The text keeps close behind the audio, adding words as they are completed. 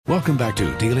Welcome back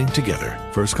to Dealing Together.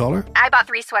 First caller? I bought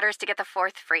 3 sweaters to get the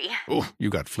 4th free. Oh, you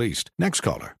got fleeced. Next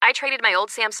caller? I traded my old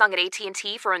Samsung at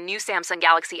AT&T for a new Samsung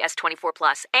Galaxy S24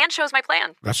 Plus and chose my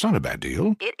plan. That's not a bad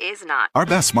deal. It is not. Our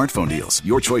best smartphone deals.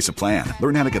 Your choice of plan.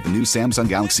 Learn how to get the new Samsung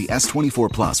Galaxy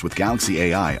S24 Plus with Galaxy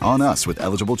AI on us with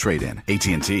eligible trade-in.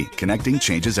 AT&T. Connecting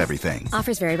changes everything.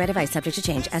 Offers vary by device. Subject to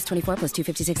change. S24 plus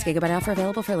 256 gigabyte offer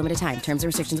available for a limited time. Terms and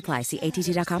restrictions apply. See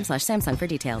att.com/Samsung for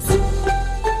details.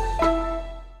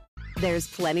 There's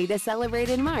plenty to celebrate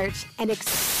in March and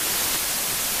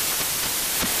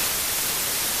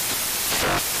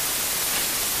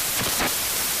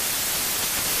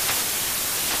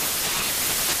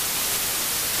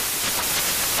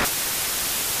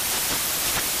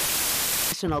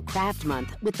National Craft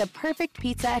Month with the perfect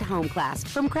pizza at home class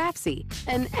from Craftsy.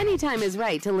 And anytime is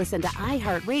right to listen to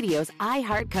iHeartRadio's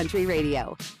iHeartCountry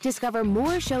Radio. Discover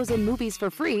more shows and movies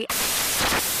for free.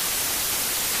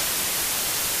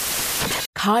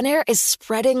 Conair is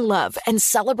spreading love and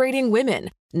celebrating women,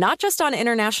 not just on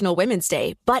International Women's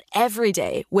Day, but every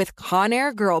day with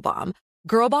Conair Girl Bomb.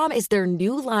 Girl Bomb is their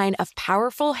new line of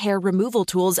powerful hair removal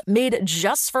tools made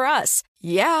just for us.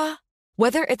 Yeah.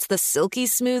 Whether it's the silky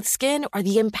smooth skin or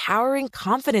the empowering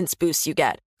confidence boost you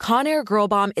get, Conair Girl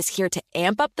Bomb is here to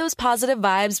amp up those positive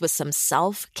vibes with some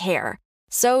self-care.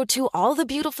 So to all the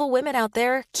beautiful women out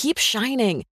there, keep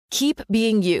shining, keep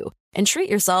being you, and treat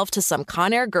yourself to some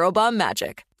Conair Girl Bomb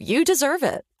magic. You deserve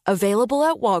it. Available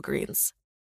at Walgreens.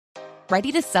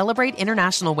 Ready to celebrate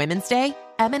International Women's Day?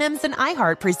 M&M's and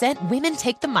iHeart present Women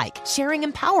Take the Mic, sharing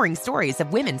empowering stories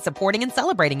of women supporting and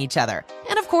celebrating each other.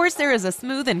 And of course, there is a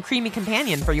smooth and creamy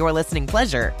companion for your listening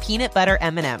pleasure, peanut butter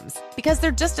M&M's. Because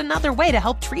they're just another way to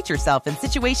help treat yourself in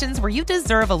situations where you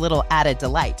deserve a little added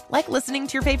delight, like listening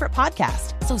to your favorite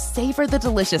podcast. So savor the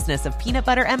deliciousness of peanut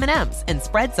butter M&M's and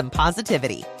spread some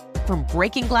positivity. From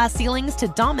breaking glass ceilings to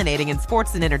dominating in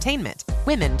sports and entertainment,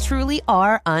 women truly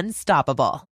are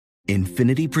unstoppable.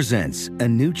 Infinity presents a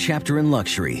new chapter in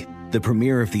luxury, the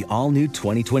premiere of the all-new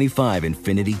 2025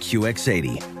 Infinity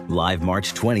QX80, live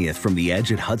March 20th from the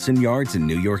Edge at Hudson Yards in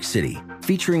New York City,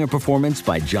 featuring a performance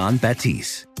by John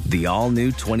Batiste. The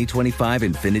all-new 2025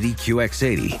 Infinity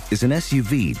QX80 is an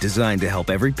SUV designed to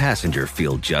help every passenger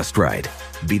feel just right.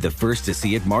 Be the first to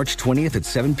see it March 20th at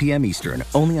 7 p.m. Eastern,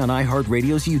 only on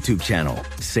iHeartRadio's YouTube channel.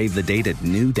 Save the date at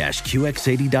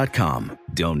new-QX80.com.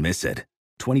 Don't miss it.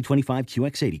 2025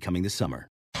 QX80 coming this summer.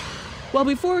 Well,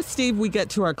 before, Steve, we get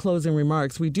to our closing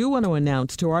remarks, we do want to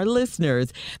announce to our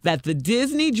listeners that the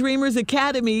Disney Dreamers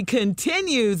Academy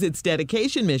continues its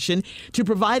dedication mission to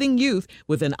providing youth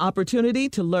with an opportunity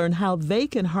to learn how they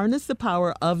can harness the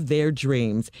power of their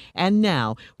dreams. And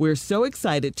now we're so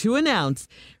excited to announce,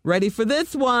 ready for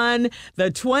this one,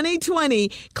 the 2020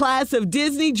 class of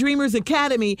Disney Dreamers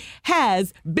Academy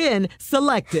has been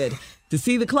selected. To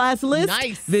see the class list,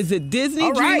 visit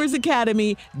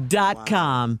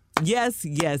DisneyDreamersAcademy.com. Yes,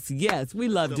 yes, yes. We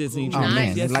love Disney Dreamers. Oh,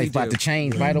 man. Yes, Life about to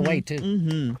change right away, too.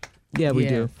 Mm-hmm. Yeah, we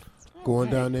do. Going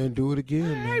down there and do it again,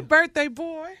 man. Hey, birthday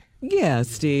boy. Yeah,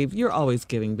 Steve, you're always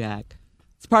giving back.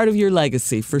 It's part of your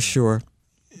legacy, for sure.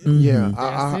 Mm-hmm. Yeah,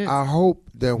 I hope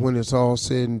that when it's all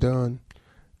said and done,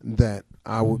 that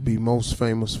I would be most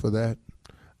famous for that.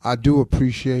 I do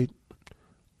appreciate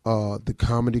the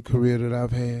comedy career that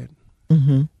I've had.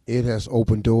 Mm-hmm. It has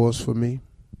opened doors for me,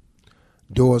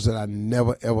 doors that I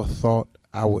never, ever thought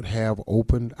I would have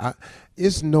opened.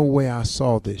 It's no way I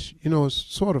saw this. You know, it's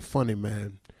sort of funny,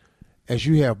 man. As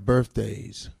you have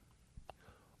birthdays,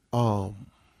 you're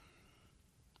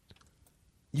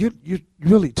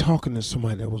really talking to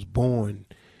somebody that was born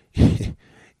in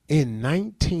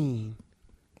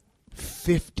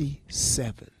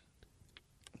 1957.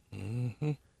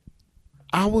 Mm-hmm.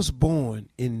 I was born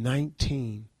in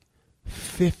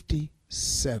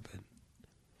 1957.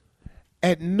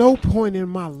 At no point in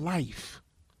my life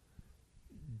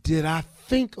did I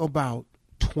think about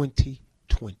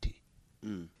 2020.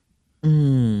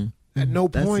 At no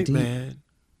point, man.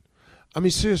 I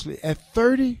mean, seriously, at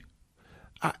 30,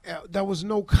 there was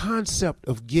no concept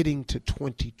of getting to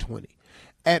 2020.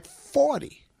 At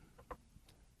 40,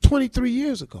 23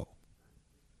 years ago,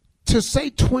 to say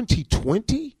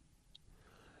 2020,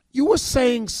 you were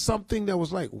saying something that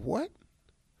was like, what?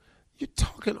 You're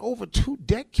talking over 2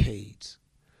 decades.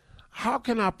 How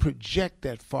can I project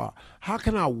that far? How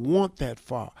can I want that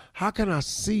far? How can I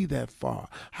see that far?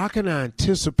 How can I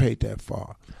anticipate that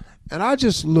far? And I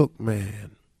just look,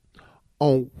 man,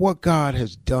 on what God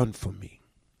has done for me.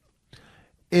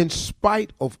 In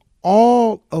spite of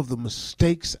all of the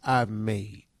mistakes I've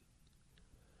made,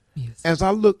 as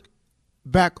I look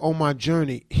back on my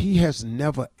journey, he has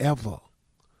never, ever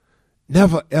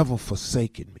never ever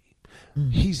forsaken me.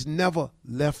 He's never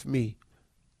left me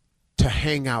to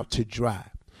hang out to dry.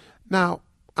 Now,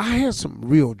 I had some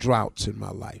real droughts in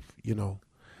my life, you know.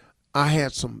 I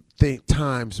had some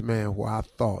times, man, where I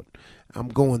thought, I'm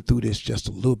going through this just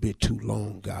a little bit too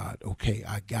long, God. Okay,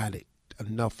 I got it.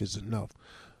 Enough is enough.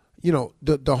 You know,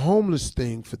 the homeless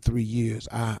thing for 3 years,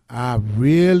 I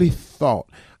really thought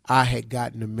I had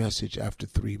gotten the message after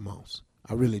 3 months.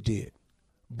 I really did.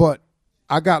 But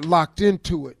I got locked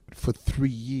into it for 3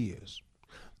 years.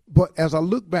 But as I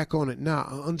look back on it now,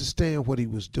 I understand what he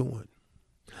was doing.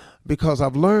 Because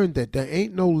I've learned that there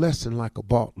ain't no lesson like a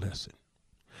bought lesson.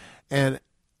 And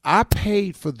I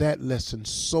paid for that lesson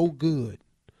so good,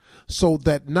 so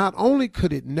that not only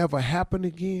could it never happen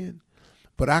again,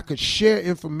 but I could share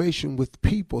information with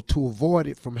people to avoid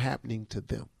it from happening to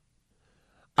them.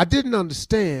 I didn't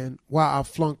understand why I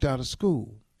flunked out of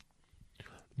school.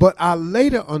 But I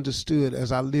later understood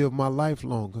as I lived my life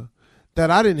longer that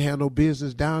I didn't have no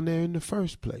business down there in the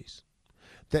first place.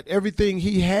 That everything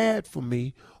he had for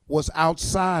me was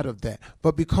outside of that.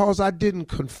 But because I didn't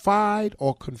confide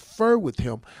or confer with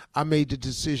him, I made the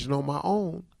decision on my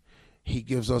own. He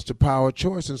gives us the power of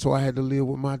choice, and so I had to live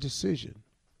with my decision.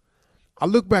 I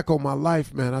look back on my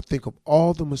life, man, I think of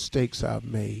all the mistakes I've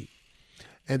made.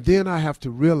 And then I have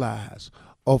to realize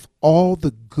of all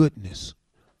the goodness,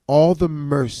 all the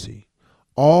mercy,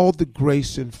 all the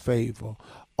grace and favor,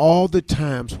 all the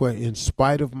times where in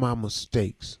spite of my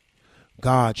mistakes,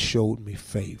 God showed me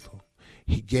favor.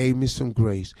 He gave me some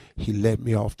grace. He let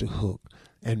me off the hook.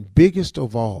 And biggest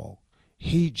of all,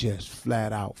 he just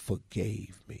flat out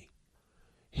forgave me.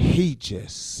 He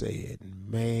just said,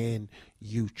 man,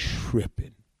 you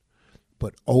tripping.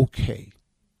 But okay,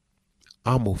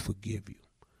 I'm going to forgive you.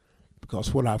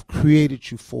 Because what I've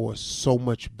created you for is so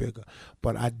much bigger.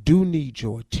 But I do need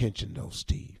your attention, though,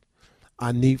 Steve.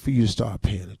 I need for you to start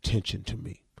paying attention to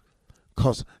me.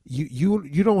 Because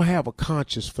you don't have a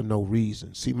conscience for no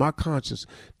reason. See, my conscience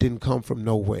didn't come from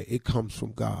nowhere. It comes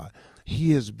from God.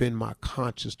 He has been my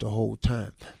conscience the whole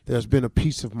time. There's been a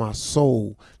piece of my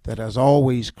soul that has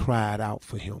always cried out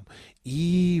for him,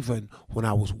 even when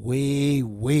I was way,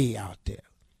 way out there.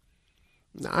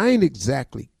 Now, I ain't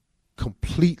exactly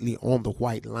completely on the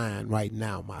white line right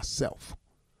now myself.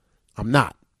 I'm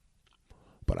not.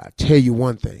 But I tell you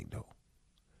one thing, though.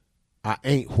 I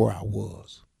ain't where I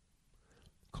was.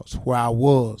 Because where I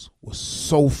was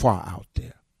so far out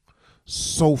there,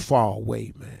 so far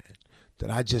away, man, that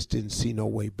I just didn't see no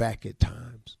way back at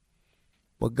times.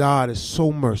 But God is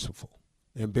so merciful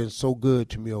and been so good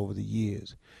to me over the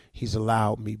years. He's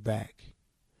allowed me back.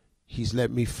 He's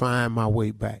let me find my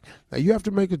way back. Now, you have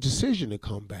to make a decision to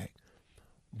come back.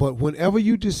 But whenever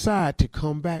you decide to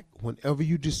come back, whenever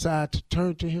you decide to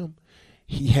turn to him,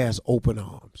 he has open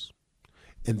arms.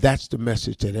 And that's the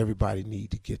message that everybody needs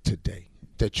to get today.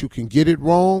 That you can get it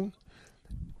wrong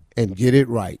and get it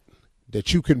right.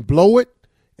 That you can blow it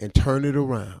and turn it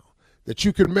around. That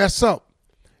you can mess up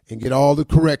and get all the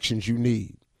corrections you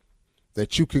need.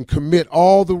 That you can commit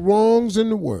all the wrongs in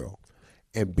the world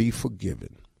and be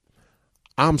forgiven.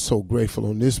 I'm so grateful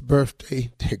on this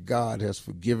birthday that God has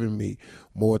forgiven me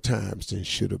more times than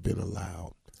should have been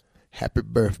allowed. Happy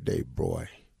birthday, boy.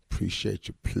 Appreciate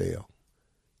you, player.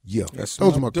 Yeah, those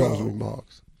are my closing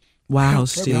remarks. Wow,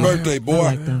 Steve. Happy birthday, boy. I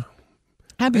like that.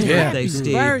 Happy birthday,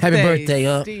 Steve. Happy birthday,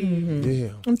 up.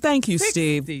 Yeah. And thank you,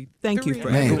 Steve. Thank you for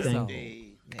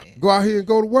everything. Go out here and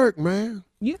go to work, man.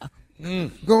 Yeah.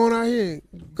 Go on out here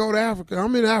and go to Africa.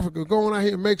 I'm in Africa. Go on out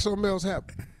here and make something else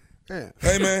happen. Yeah.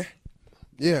 Hey, man.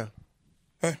 Yeah.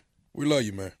 Hey, we love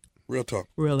you, man. Real talk.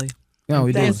 Really. No,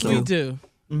 we do. Yes, we do.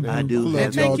 I do.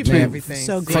 And Thank you for everything.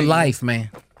 So great. For life,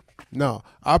 man. No,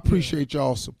 I appreciate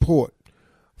y'all's support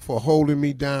for holding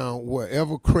me down.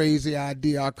 Whatever crazy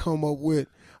idea I come up with,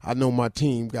 I know my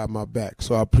team got my back.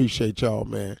 So I appreciate y'all,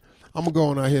 man. I'm going to go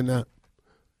on out here now.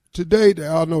 Today,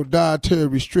 there are no dietary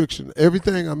restrictions.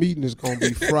 Everything I'm eating is going to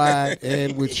be fried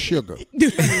and with sugar.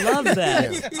 Love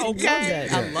that. Yeah. Okay.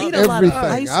 I love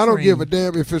everything. I don't give a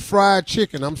damn if it's fried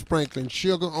chicken. I'm sprinkling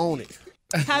sugar on it.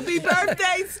 Happy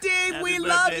birthday, Steve. We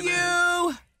love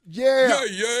you. Yeah.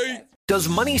 Yay. Does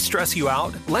money stress you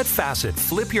out? Let Facet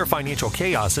flip your financial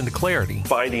chaos into clarity.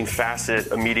 Finding Facet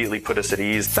immediately put us at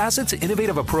ease. Facet's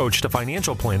innovative approach to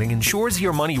financial planning ensures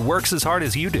your money works as hard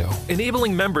as you do,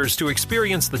 enabling members to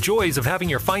experience the joys of having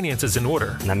your finances in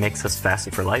order. And that makes us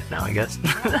Facet for life now, I guess.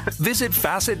 Visit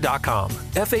Facet.com,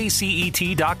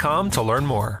 FACET.com to learn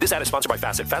more. This ad is sponsored by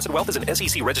Facet. Facet Wealth is an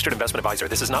SEC registered investment advisor.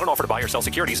 This is not an offer to buy or sell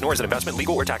securities, nor is it investment,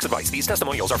 legal, or tax advice. These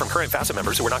testimonials are from current Facet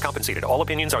members who are not compensated. All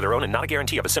opinions are their own and not a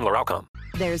guarantee of a similar outcome.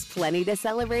 There's plenty to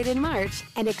celebrate in March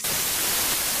and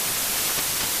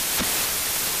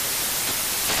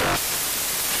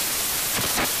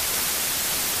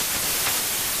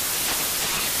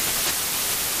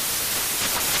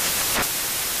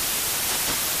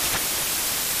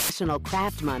National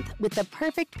Craft Month with the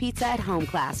perfect pizza at home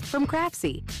class from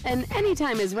Craftsy. And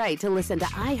anytime is right to listen to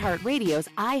iHeartRadio's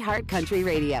iHeart Country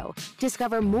Radio.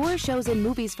 Discover more shows and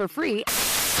movies for free.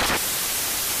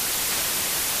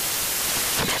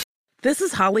 This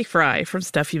is Holly Fry from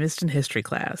Stuff You Missed in History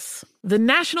class. The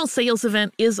national sales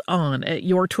event is on at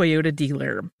your Toyota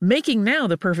dealer, making now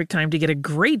the perfect time to get a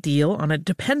great deal on a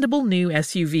dependable new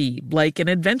SUV, like an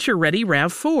adventure-ready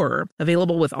RAV4.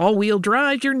 Available with all-wheel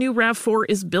drive, your new RAV4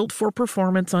 is built for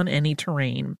performance on any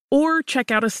terrain. Or check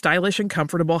out a stylish and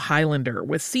comfortable Highlander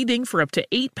with seating for up to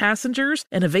 8 passengers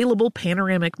and available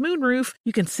panoramic moonroof.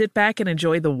 You can sit back and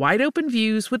enjoy the wide-open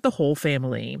views with the whole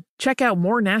family. Check out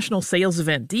more national sales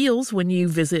event deals when you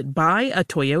visit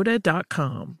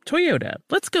buyatoyota.com. Toyota,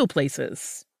 let's go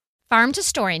places. Farm to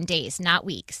store in days, not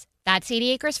weeks. That's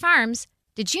 80 Acres Farms.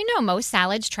 Did you know most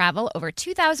salads travel over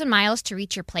 2,000 miles to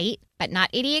reach your plate? But not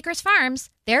 80 Acres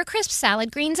Farms. Their crisp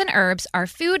salad greens and herbs are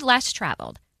food less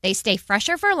traveled. They stay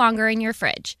fresher for longer in your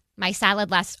fridge. My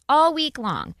salad lasts all week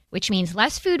long, which means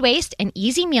less food waste and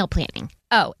easy meal planning.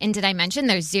 Oh, and did I mention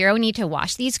there's zero need to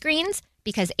wash these greens?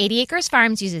 Because 80 Acres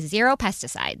Farms uses 0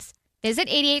 pesticides. Visit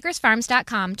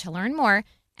 80acresfarms.com to learn more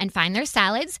and find their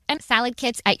salads and salad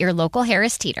kits at your local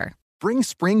Harris Teeter. Bring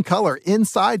spring color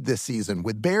inside this season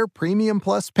with Behr Premium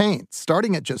Plus paint,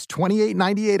 starting at just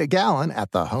 $28.98 a gallon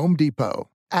at the Home Depot.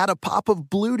 Add a pop of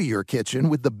blue to your kitchen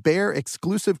with the Behr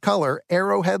exclusive color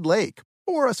Arrowhead Lake,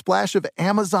 or a splash of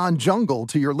Amazon Jungle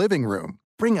to your living room.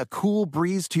 Bring a cool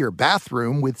breeze to your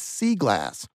bathroom with Sea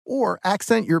Glass, or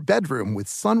accent your bedroom with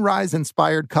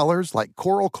sunrise-inspired colors like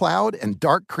Coral Cloud and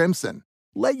Dark Crimson.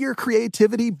 Let your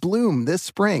creativity bloom this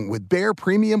spring with Behr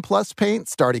Premium Plus paint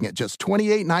starting at just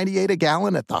 $28.98 a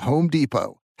gallon at the Home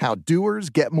Depot. How doers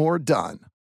get more done.